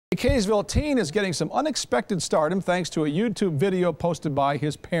Kaysville teen is getting some unexpected stardom thanks to a YouTube video posted by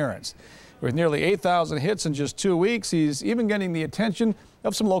his parents. With nearly 8,000 hits in just 2 weeks, he's even getting the attention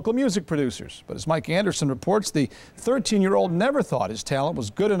of some local music producers. But as Mike Anderson reports, the 13-year-old never thought his talent was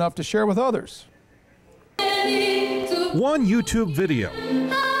good enough to share with others. One YouTube video.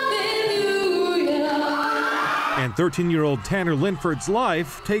 And 13-year-old Tanner Linford's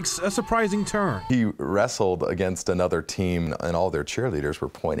life takes a surprising turn. He wrestled against another team, and all their cheerleaders were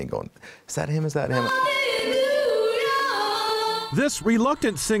pointing, going, "Is that him? Is that him?" This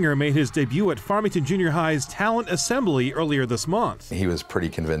reluctant singer made his debut at Farmington Junior High's Talent Assembly earlier this month. He was pretty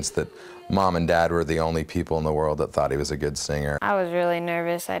convinced that Mom and Dad were the only people in the world that thought he was a good singer. I was really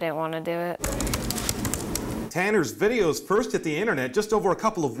nervous. I didn't want to do it. Tanner's videos first hit the internet just over a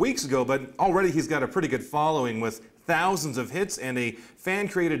couple of weeks ago, but already he's got a pretty good following with thousands of hits and a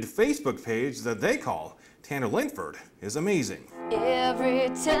fan-created Facebook page that they call Tanner Linford is Amazing. Every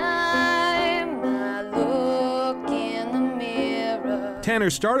time I look in the mirror. Tanner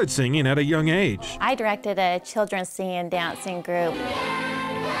started singing at a young age. I directed a children's singing and dancing group.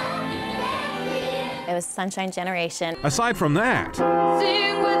 It was Sunshine Generation. Aside from that,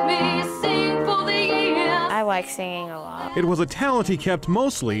 Sing with me, sing for the year. I like singing a lot. it was a talent he kept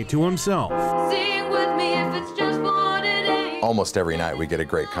mostly to himself. Sing with me if it's just for today. Almost every night we get a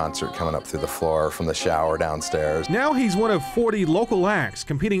great concert coming up through the floor from the shower downstairs. Now he's one of 40 local acts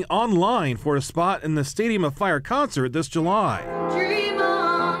competing online for a spot in the Stadium of Fire concert this July. Dream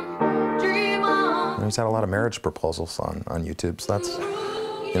on, dream on. He's had a lot of marriage proposals on YouTube, so that's,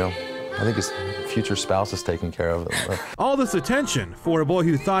 you know, I think his future spouse is taken care of. All this attention for a boy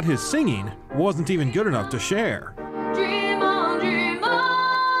who thought his singing wasn't even good enough to share. Dream on, dream on.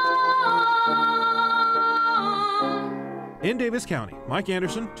 In Davis County, Mike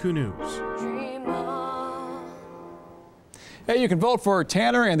Anderson, 2 News. Dream on. Hey, you can vote for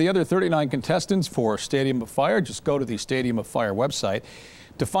Tanner and the other 39 contestants for Stadium of Fire. Just go to the Stadium of Fire website.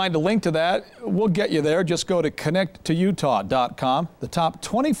 To find a link to that, we'll get you there. Just go to connecttoutah.com. The top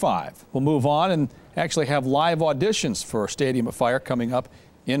 25 will move on and actually have live auditions for Stadium of Fire coming up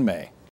in May.